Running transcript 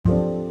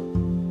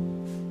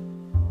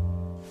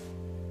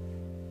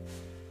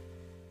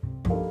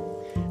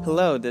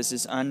Hello, this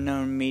is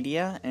Unknown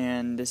Media,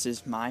 and this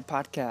is my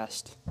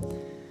podcast.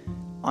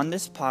 On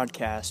this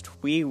podcast,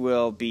 we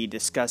will be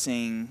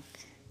discussing,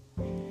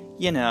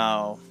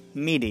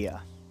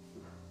 media.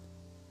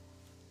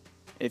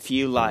 If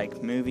you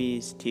like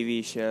movies,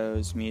 TV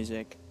shows,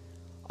 music,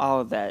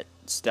 all of that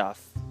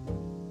stuff,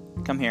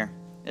 come here.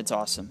 It's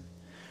awesome.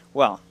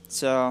 Well,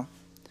 so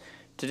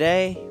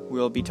today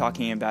we'll be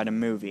talking about a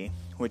movie,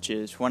 which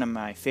is one of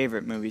my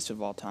favorite movies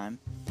of all time.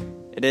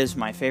 It is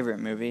my favorite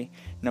movie,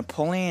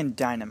 Napoleon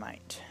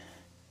Dynamite.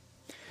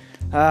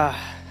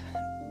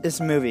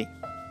 This movie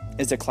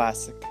is a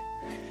classic.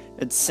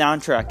 Its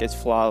soundtrack is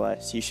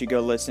flawless. You should go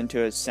listen to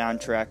its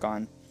soundtrack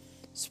on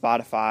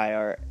Spotify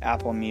or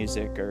Apple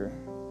Music or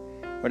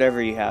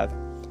whatever you have.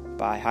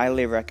 But I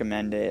highly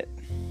recommend it.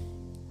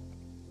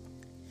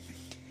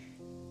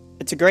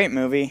 It's a great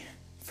movie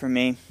for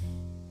me.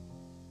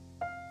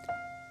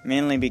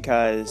 Mainly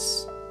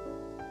because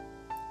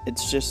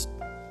it's just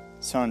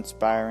so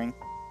inspiring.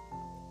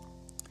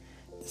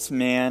 This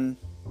man,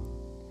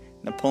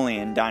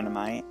 Napoleon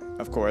Dynamite,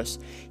 of course,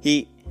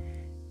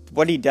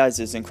 what he does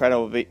is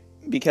incredible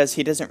because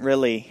he doesn't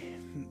really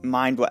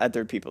mind what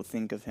other people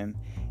think of him,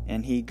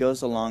 and he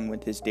goes along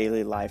with his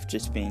daily life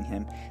just being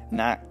him, and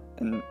that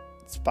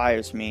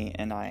inspires me,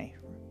 and I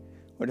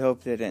would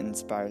hope that it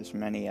inspires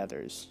many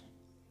others.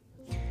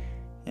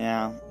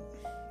 Yeah,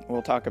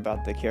 we'll talk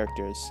about the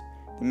characters.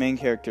 The main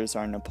characters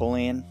are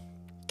Napoleon,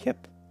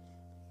 Kip,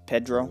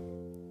 Pedro,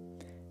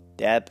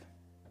 Deb,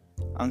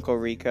 Uncle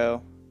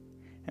Rico,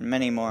 and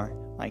many more,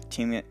 like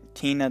Tina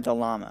the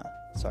Llama,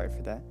 sorry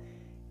for that,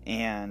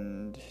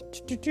 and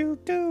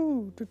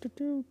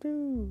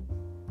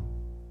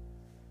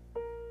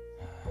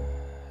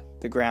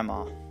the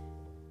grandma.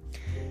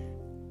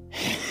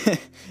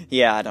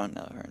 Yeah, I don't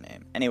know her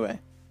name. Anyway,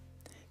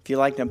 if you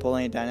like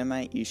Napoleon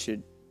Dynamite, you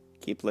should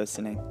keep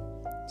listening.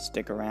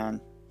 Stick around.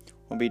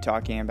 We'll be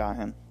talking about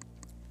him.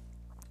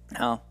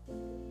 Now,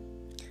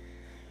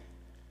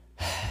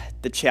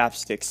 the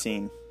chapstick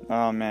scene.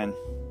 Oh man.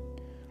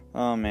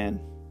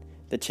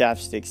 The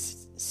chapstick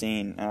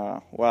scene.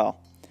 The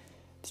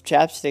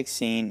chapstick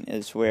scene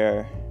is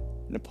where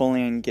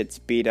Napoleon gets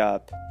beat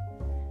up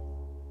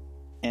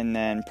and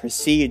then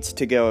proceeds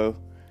to go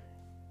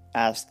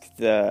ask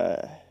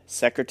the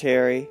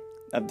secretary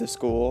of the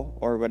school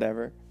or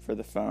whatever for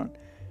the phone.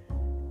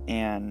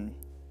 And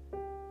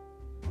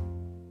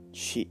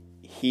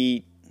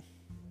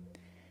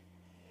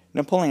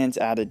Napoleon's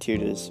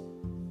attitude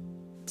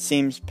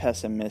seems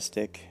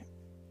pessimistic,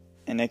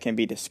 and it can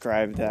be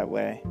described that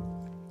way.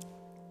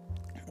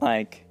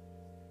 Like,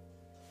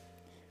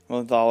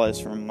 with all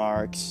his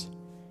remarks,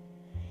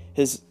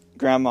 his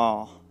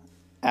grandma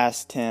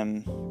asked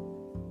him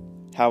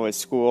how was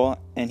school,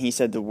 and he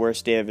said the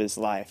worst day of his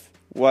life.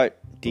 What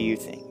do you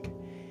think?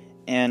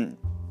 And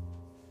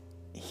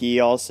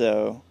he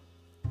also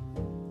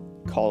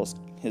calls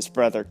his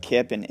brother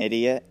Kip an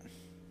idiot.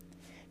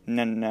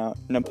 No,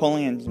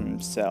 Napoleon's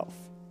himself.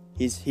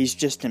 He's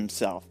just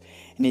himself,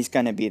 and he's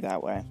gonna be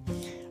that way.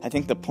 I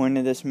think the point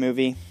of this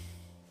movie,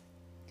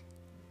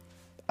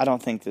 I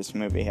don't think this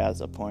movie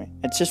has a point.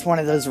 It's just one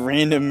of those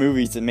random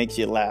movies that makes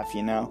you laugh,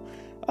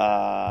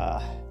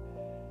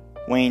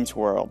 Wayne's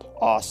World,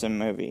 awesome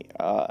movie.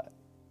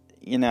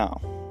 You know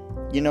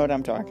what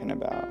I'm talking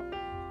about.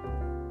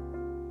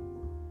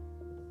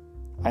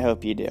 I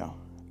hope you do.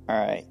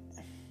 Alright.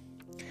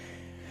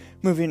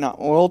 Moving on,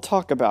 we'll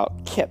talk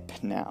about Kip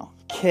now.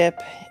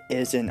 Kip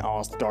is an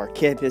all-star.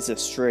 Kip is a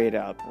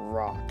straight-up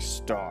rock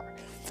star.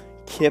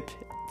 Kip,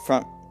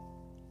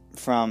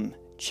 from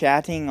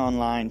chatting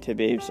online to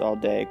babes all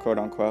day,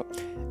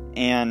 quote-unquote,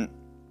 and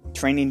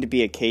training to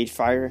be a cage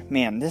fighter,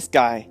 man, this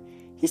guy,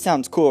 he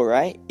sounds cool,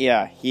 right?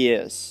 Yeah, he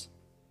is.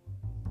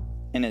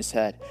 In his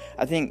head.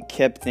 I think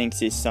Kip thinks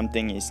he's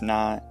something he's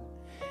not,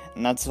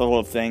 and that's the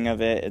whole thing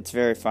of it. It's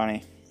very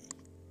funny.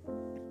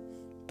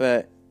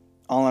 But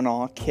all in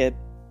all, Kip,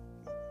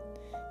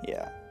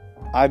 yeah,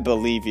 I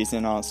believe he's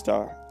an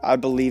all-star. I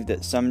believe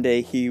that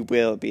someday he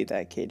will be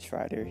that cage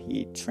fighter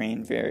he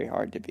trained very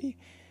hard to be.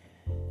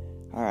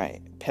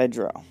 Alright,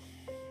 Pedro.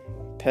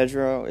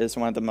 Pedro is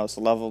one of the most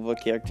lovable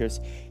characters.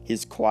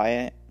 He's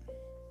quiet.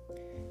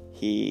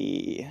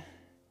 He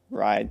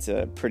rides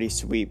a pretty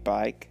sweet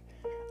bike.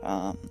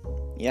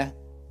 Yeah.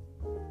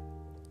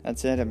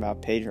 That's it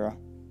about Pedro.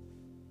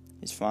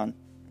 He's fun.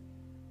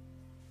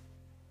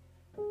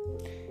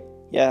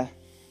 Yeah.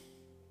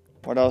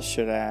 What else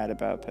should I add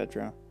about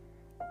Pedro?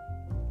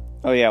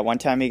 Oh yeah, one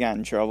time he got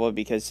in trouble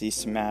because he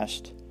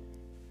smashed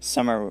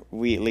Summer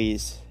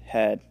Wheatley's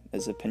head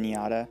as a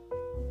piñata.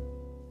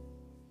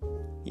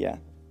 Yeah.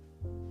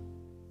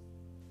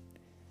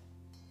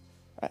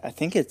 I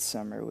think it's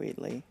Summer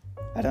Wheatley.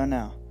 I don't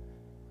know.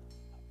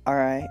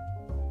 Alright.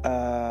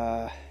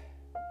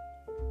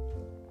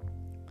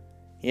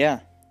 Yeah.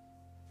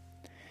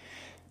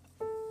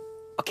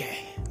 Okay,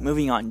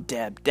 moving on.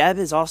 Deb. Deb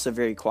is also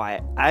very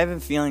quiet. I have a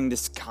feeling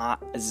this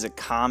is a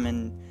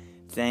common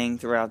thing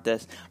throughout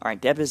this. Alright,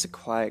 Deb is a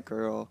quiet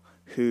girl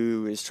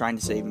who is trying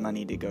to save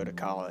money to go to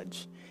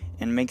college.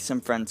 and make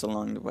some friends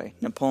along the way.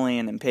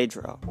 Napoleon and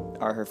Pedro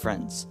are her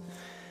friends.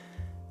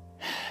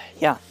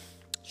 Yeah,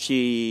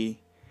 she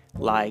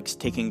likes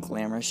taking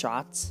glamour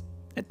shots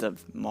at the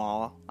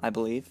mall, I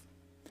believe,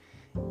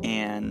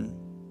 and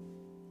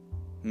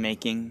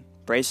making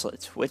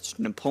bracelets, which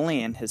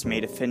Napoleon has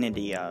made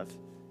affinity of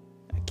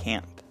at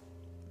camp.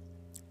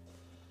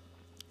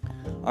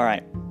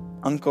 Alright,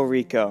 Uncle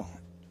Rico.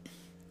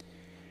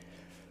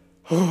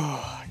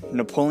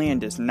 Napoleon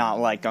does not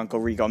like Uncle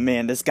Rico.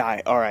 Man, this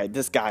guy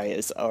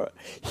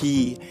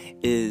he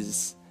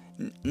is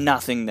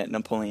nothing that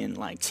Napoleon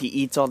likes. He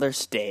eats all their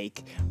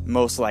steak,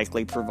 most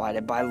likely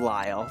provided by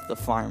Lyle, the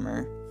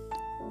farmer.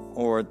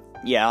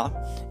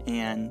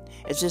 And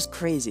it's just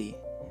crazy.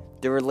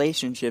 The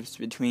relationships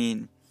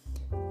between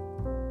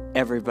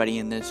everybody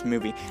in this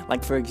movie.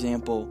 Like, for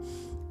example,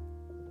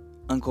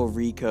 Uncle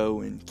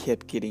Rico and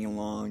Kip getting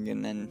along,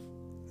 and then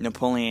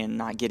Napoleon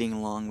not getting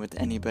along with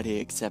anybody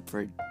except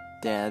for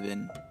Deb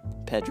and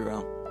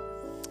Pedro.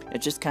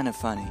 It's just kind of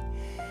funny.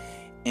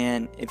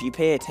 And if you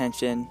pay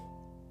attention,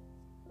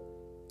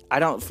 I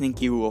don't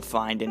think you will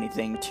find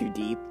anything too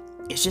deep.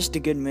 It's just a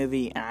good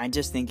movie, and I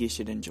just think you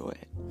should enjoy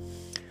it.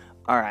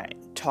 Alright,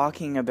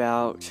 talking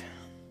about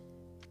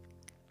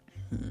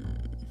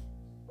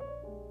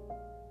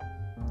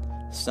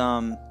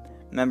some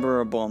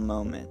memorable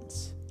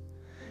moments.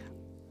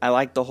 I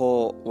like the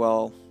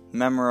whole,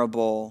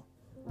 memorable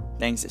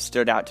things that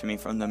stood out to me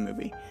from the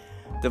movie.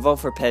 The Vote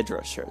for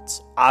Pedro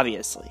shirts,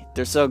 obviously.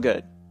 They're so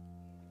good.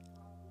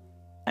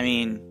 I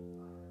mean,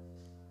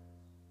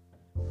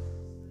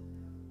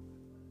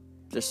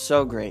 they're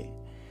so great.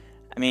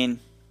 I mean,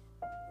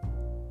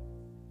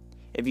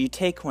 if you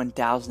take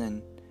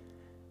 1,000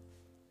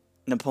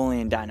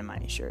 Napoleon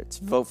Dynamite shirts,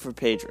 Vote for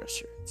Pedro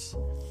shirts,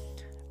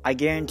 I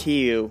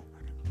guarantee you,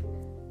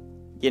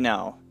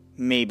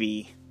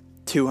 maybe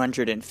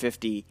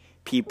 250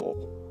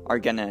 people are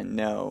gonna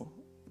know.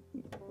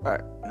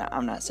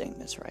 I'm not saying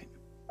this right.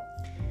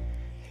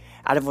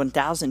 Out of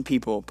 1,000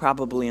 people,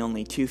 probably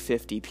only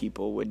 250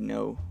 people would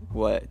know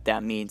what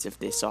that means if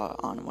they saw it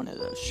on one of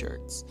those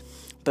shirts.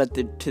 But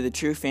to the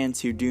true fans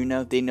who do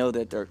know, they know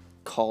that they're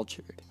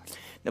cultured.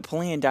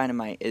 Napoleon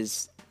Dynamite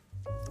is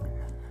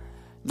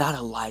not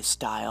a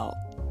lifestyle.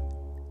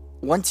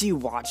 Once you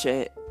watch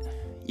it,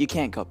 you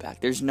can't go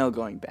back. There's no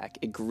going back.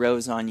 It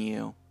grows on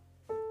you.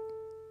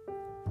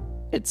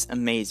 It's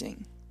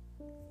amazing.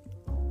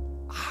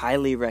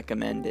 Highly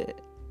recommend it.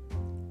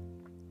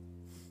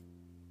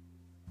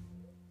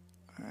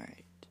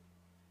 Alright.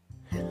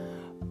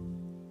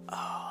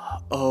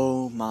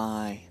 Oh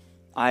my.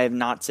 I have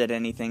not said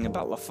anything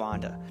about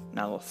LaFonda.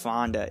 Now,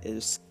 LaFonda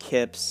is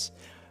Kip's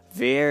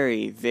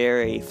very,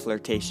 very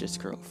flirtatious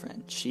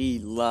girlfriend. She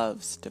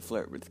loves to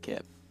flirt with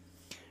Kip.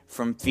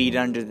 From feet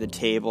under the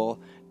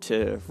table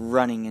to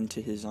running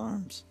into his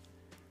arms.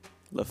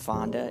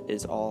 LaFonda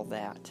is all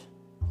that.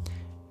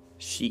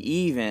 She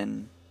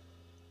even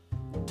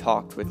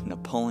talked with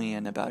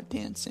Napoleon about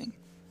dancing.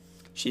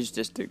 She's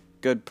just a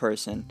good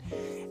person.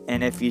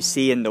 And if you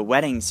see in the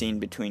wedding scene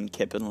between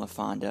Kip and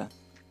LaFonda,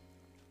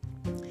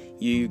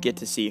 you get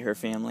to see her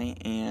family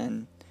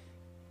and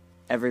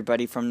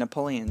everybody from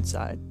Napoleon's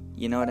side.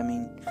 You know what I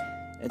mean?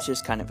 It's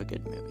just kind of a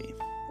good movie.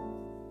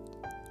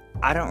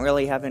 I don't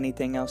really have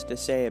anything else to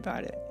say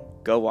about it.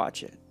 Go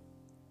watch it.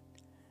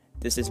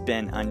 This has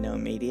been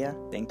Unknown Media.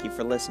 Thank you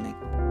for listening.